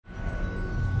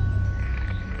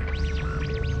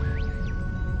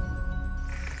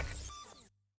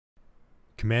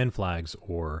Command flags,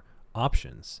 or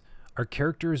options, are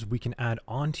characters we can add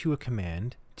onto a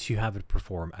command to have it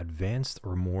perform advanced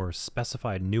or more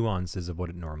specified nuances of what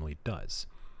it normally does.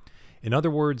 In other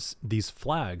words, these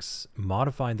flags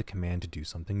modify the command to do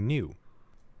something new.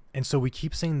 And so we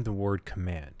keep saying the word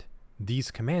command.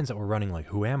 These commands that we're running, like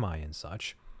who am I and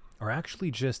such, are actually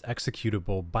just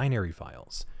executable binary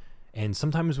files. And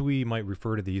sometimes we might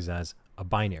refer to these as a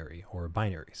binary or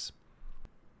binaries.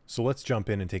 So let's jump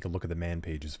in and take a look at the man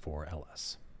pages for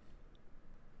ls.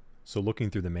 So looking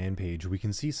through the man page, we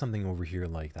can see something over here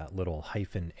like that little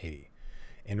 -a.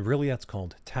 And really that's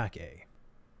called tac A.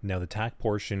 Now the tac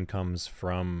portion comes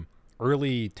from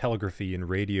early telegraphy and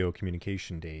radio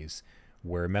communication days,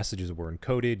 where messages were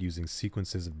encoded using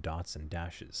sequences of dots and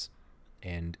dashes.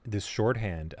 And this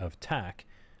shorthand of tac,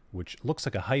 which looks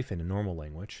like a hyphen in normal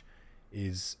language,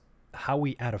 is how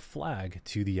we add a flag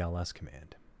to the ls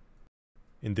command.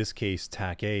 In this case,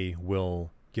 tac A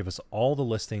will give us all the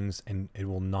listings and it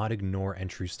will not ignore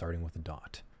entries starting with a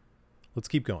dot. Let's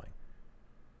keep going.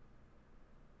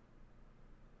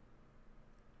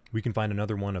 We can find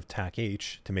another one of tac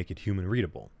H to make it human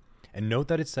readable. And note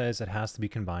that it says it has to be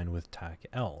combined with tac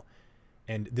L.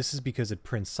 And this is because it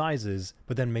prints sizes,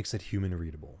 but then makes it human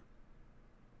readable.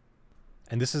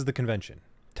 And this is the convention,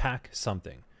 tac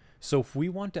something. So if we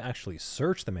want to actually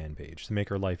search the man page to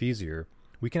make our life easier,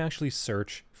 we can actually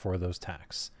search for those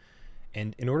tacs.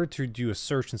 And in order to do a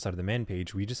search inside of the man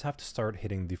page, we just have to start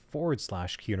hitting the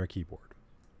 / key on our keyboard.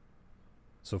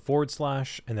 So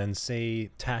 / and then say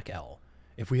tac L.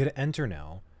 If we hit enter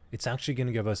now, it's actually going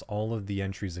to give us all of the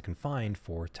entries it can find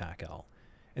for tac L.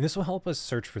 And this will help us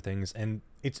search for things, and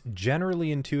it's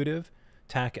generally intuitive.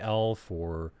 Tac L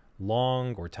for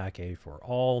long, or tac A for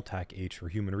all, tac H for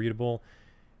human readable.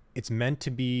 It's meant to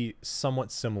be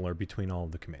somewhat similar between all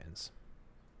of the commands.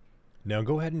 Now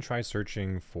go ahead and try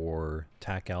searching for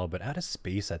tac L, but add a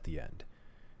space at the end.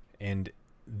 And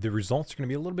the results are going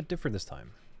to be a little bit different this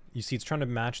time. You see, it's trying to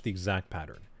match the exact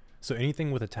pattern. So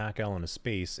anything with a tac L and a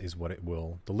space is what it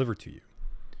will deliver to you.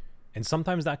 And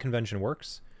sometimes that convention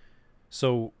works.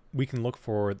 So we can look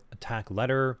for a tac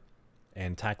letter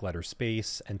and tac letter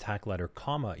space and tac letter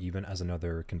comma even as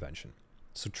another convention.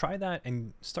 So try that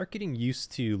and start getting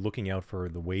used to looking out for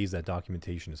the ways that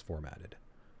documentation is formatted.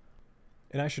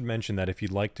 And I should mention that if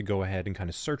you'd like to go ahead and kind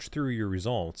of search through your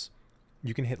results,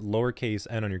 you can hit lowercase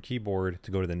n on your keyboard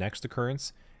to go to the next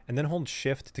occurrence, and then hold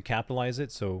shift to capitalize it,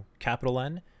 so capital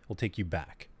N will take you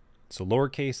back. So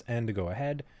lowercase n to go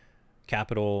ahead,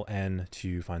 capital N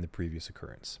to find the previous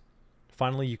occurrence.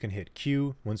 Finally, you can hit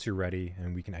Q once you're ready,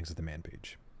 and we can exit the man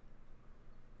page.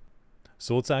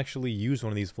 So let's actually use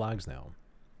one of these flags now.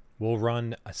 We'll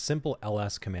run a simple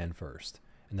ls command first,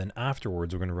 and then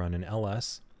afterwards we're going to run an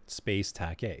ls space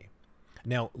tac A.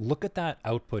 Now look at that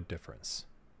output difference.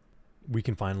 We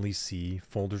can finally see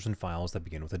folders and files that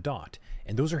begin with a dot,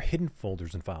 and those are hidden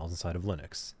folders and files inside of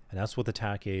Linux, and that's what the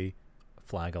tac A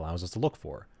flag allows us to look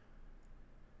for.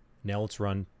 Now let's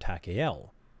run tac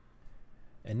AL,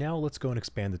 and now let's go and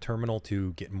expand the terminal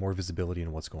to get more visibility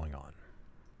in what's going on.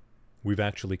 We've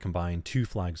actually combined two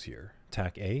flags here,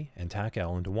 tac A and tac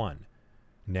L, into one.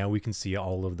 Now we can see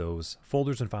all of those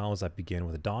folders and files that begin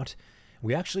with a dot.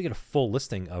 We actually get a full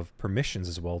listing of permissions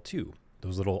as well too.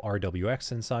 Those little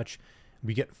RWX and such.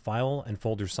 We get file and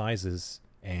folder sizes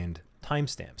and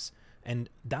timestamps. And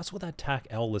that's what that tac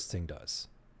L listing does.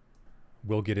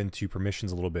 We'll get into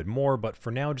permissions a little bit more, but for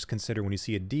now just consider when you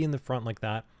see a D in the front like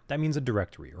that, that means a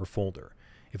directory or folder.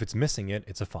 If it's missing it,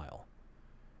 it's a file.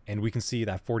 And we can see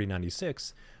that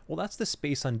 4096, well, that's the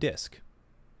space on disk.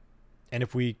 And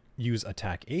if we use a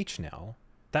tac H now,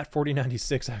 that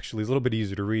 4096 actually is a little bit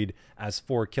easier to read as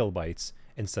 4 kilobytes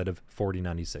instead of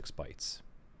 4096 bytes.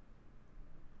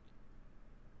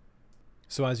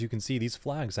 So as you can see, these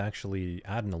flags actually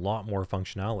add in a lot more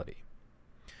functionality.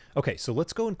 Okay, so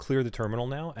let's go and clear the terminal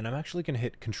now, and I'm actually going to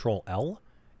hit Control L,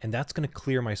 and that's going to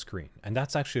clear my screen. And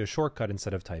that's actually a shortcut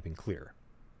instead of typing clear.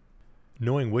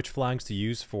 Knowing which flags to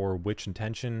use for which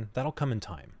intention, that'll come in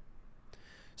time.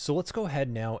 So let's go ahead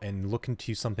now and look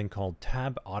into something called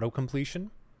tab autocompletion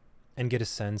and get a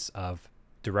sense of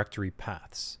directory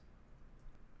paths.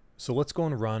 So let's go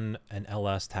and run an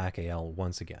ls tac AL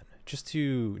once again, just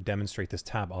to demonstrate this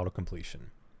tab autocompletion.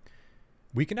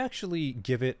 We can actually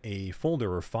give it a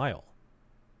folder or file,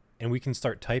 and we can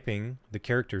start typing the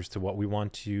characters to what we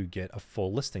want to get a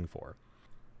full listing for.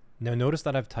 Now notice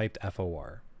that I've typed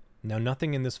FOR. Now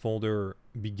nothing in this folder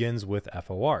begins with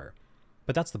FOR,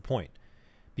 but that's the point,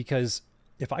 because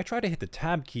if I try to hit the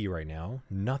tab key right now,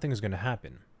 nothing is going to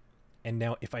happen. And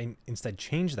now if I instead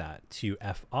change that to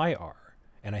FIR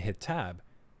and I hit tab,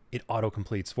 it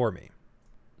auto-completes for me.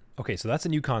 Okay, so that's a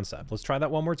new concept. Let's try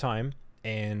that one more time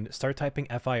and start typing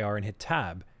FIR and hit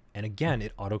tab. And again,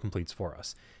 it auto-completes for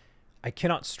us. I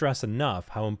cannot stress enough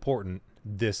how important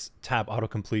this tab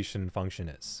auto-completion function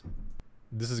is.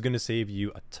 This is going to save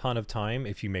you a ton of time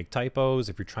if you make typos,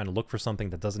 if you're trying to look for something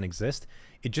that doesn't exist.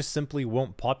 It just simply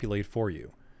won't populate for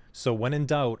you. So when in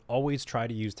doubt, always try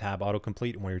to use tab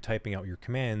autocomplete when you're typing out your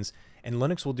commands, and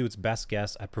Linux will do its best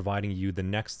guess at providing you the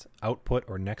next output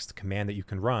or next command that you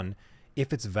can run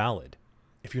if it's valid.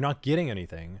 If you're not getting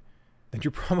anything, then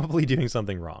you're probably doing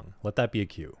something wrong. Let that be a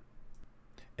cue.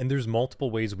 And there's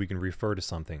multiple ways we can refer to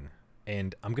something,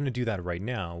 and I'm going to do that right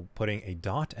now, putting a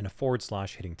dot and a /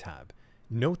 hitting tab.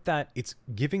 Note that it's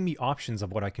giving me options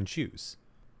of what I can choose.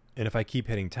 And if I keep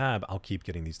hitting tab, I'll keep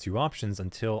getting these two options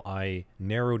until I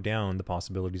narrow down the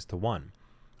possibilities to one.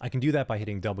 I can do that by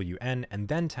hitting WN and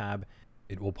then tab.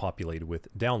 It will populate with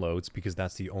downloads because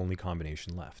that's the only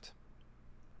combination left.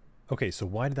 Okay, so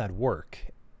why did that work?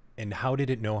 And how did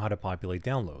it know how to populate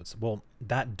downloads? Well,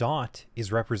 that dot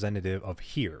is representative of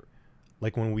here.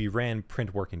 Like when we ran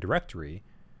print working directory,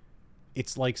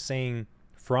 it's like saying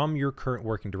from your current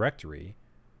working directory,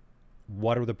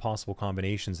 what are the possible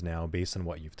combinations now based on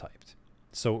what you've typed?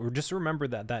 So just remember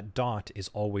that that dot is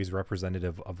always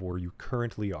representative of where you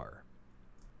currently are.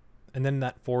 And then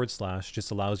that /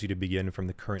 just allows you to begin from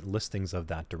the current listings of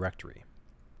that directory.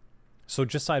 So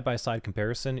just side-by-side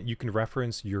comparison, you can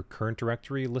reference your current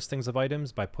directory listings of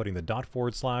items by putting the dot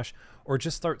 / or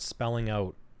just start spelling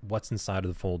out what's inside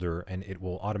of the folder and it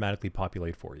will automatically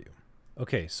populate for you.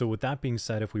 Okay, so with that being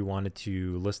said, if we wanted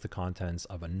to list the contents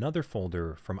of another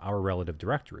folder from our relative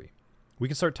directory, we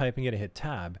can start typing it and hit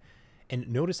tab, and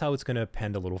notice how it's going to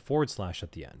append a little /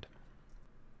 at the end.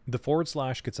 The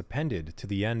 / gets appended to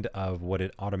the end of what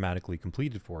it automatically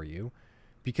completed for you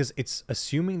because it's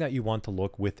assuming that you want to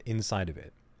look with inside of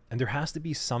it. And there has to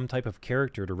be some type of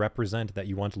character to represent that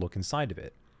you want to look inside of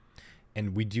it.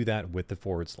 And we do that with the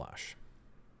 /.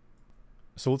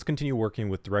 So let's continue working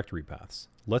with directory paths.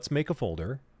 Let's make a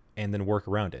folder and then work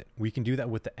around it. We can do that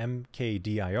with the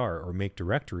mkdir or make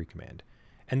directory command,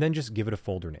 and then just give it a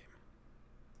folder name.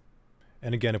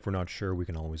 And again, if we're not sure, we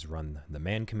can always run the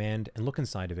man command and look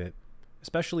inside of it,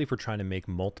 especially if we're trying to make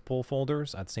multiple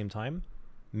folders at the same time.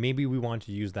 Maybe we want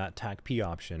to use that tacp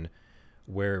option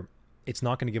where it's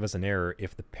not going to give us an error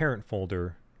if the parent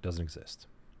folder doesn't exist.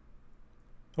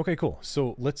 Okay, cool.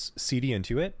 So let's cd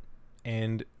into it.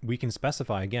 And we can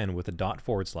specify again with a dot /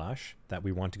 that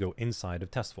we want to go inside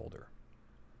of test folder.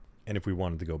 And if we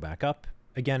wanted to go back up,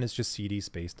 again, it's just cd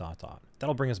space ..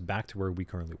 That'll bring us back to where we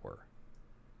currently were.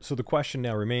 So the question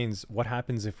now remains, what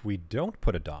happens if we don't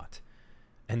put a dot?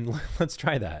 And let's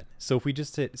try that. So if we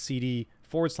just hit cd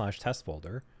 / test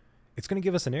folder, it's going to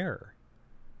give us an error.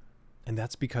 And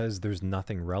that's because there's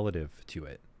nothing relative to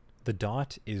it. The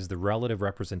dot is the relative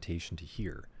representation to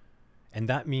here. And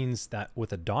that means that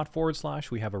with a dot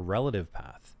 / we have a relative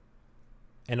path.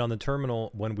 And on the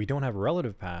terminal, when we don't have a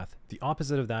relative path, the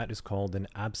opposite of that is called an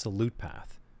absolute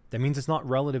path. That means it's not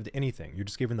relative to anything. You're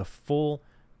just given the full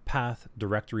path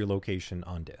directory location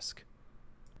on disk.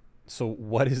 So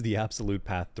what is the absolute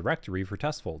path directory for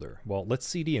test folder? Well, let's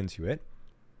cd into it.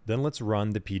 Then let's run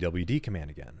the pwd command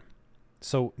again.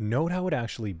 So note how it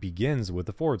actually begins with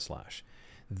the /.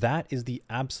 That is the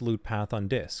absolute path on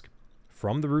disk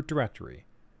from the root directory.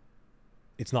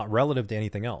 It's not relative to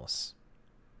anything else.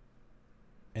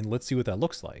 And let's see what that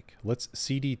looks like. Let's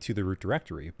cd to the root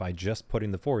directory by just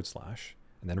putting the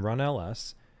 / and then run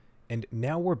ls. And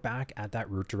now we're back at that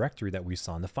root directory that we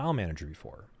saw in the file manager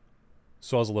before.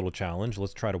 So as a little challenge,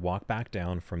 let's try to walk back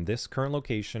down from this current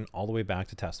location all the way back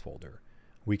to test folder.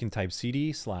 We can type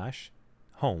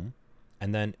cd/home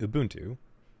and then Ubuntu,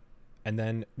 and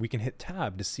then we can hit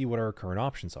tab to see what our current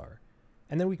options are.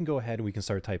 And then we can go ahead and we can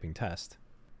start typing test,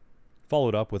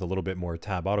 followed up with a little bit more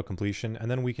tab autocompletion, and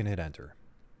then we can hit enter.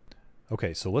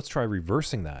 Okay, so let's try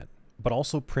reversing that, but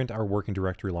also print our working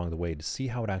directory along the way to see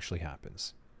how it actually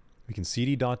happens. We can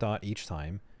cd ... each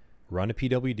time, run a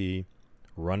pwd,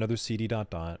 run another cd ...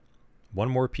 one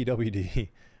more pwd,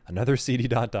 another cd ...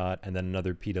 and then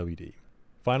another pwd.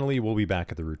 Finally, we'll be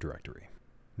back at the root directory.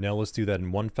 Now let's do that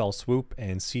in one fell swoop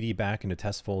and cd back into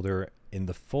test folder in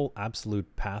the full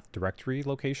absolute path directory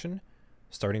location,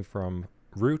 starting from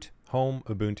root, home,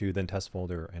 Ubuntu, then test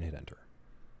folder, and hit enter.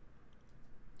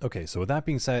 Okay, so with that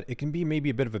being said, it can be maybe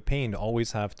a bit of a pain to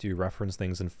always have to reference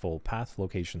things in full path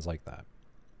locations like that.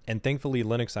 And thankfully,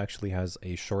 Linux actually has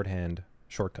a shorthand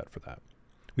shortcut for that.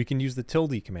 We can use the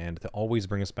tilde command to always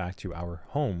bring us back to our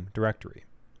home directory.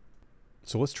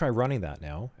 So let's try running that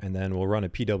now, and then we'll run a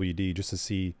pwd just to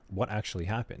see what actually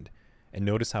happened. And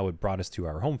notice how it brought us to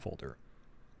our home folder.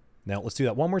 Now let's do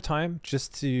that one more time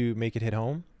just to make it hit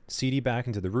home. cd back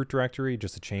into the root directory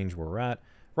just to change where we're at.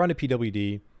 Run a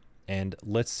pwd, and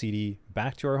let's cd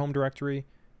back to our home directory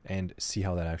and see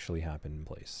how that actually happened in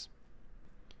place.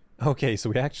 Okay, so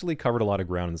we actually covered a lot of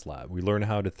ground in this lab. We learned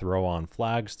how to throw on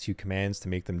flags to commands to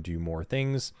make them do more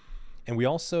things. And we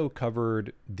also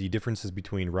covered the differences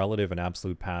between relative and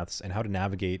absolute paths and how to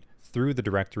navigate through the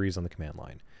directories on the command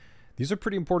line. These are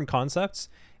pretty important concepts,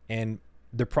 and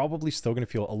they're probably still going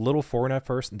to feel a little foreign at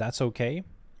first. That's okay.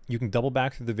 You can double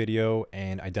back through the video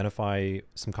and identify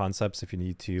some concepts if you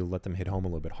need to let them hit home a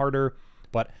little bit harder.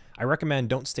 But I recommend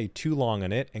don't stay too long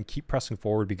on it and keep pressing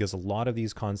forward, because a lot of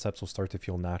these concepts will start to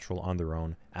feel natural on their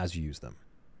own as you use them.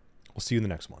 We'll see you in the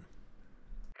next one.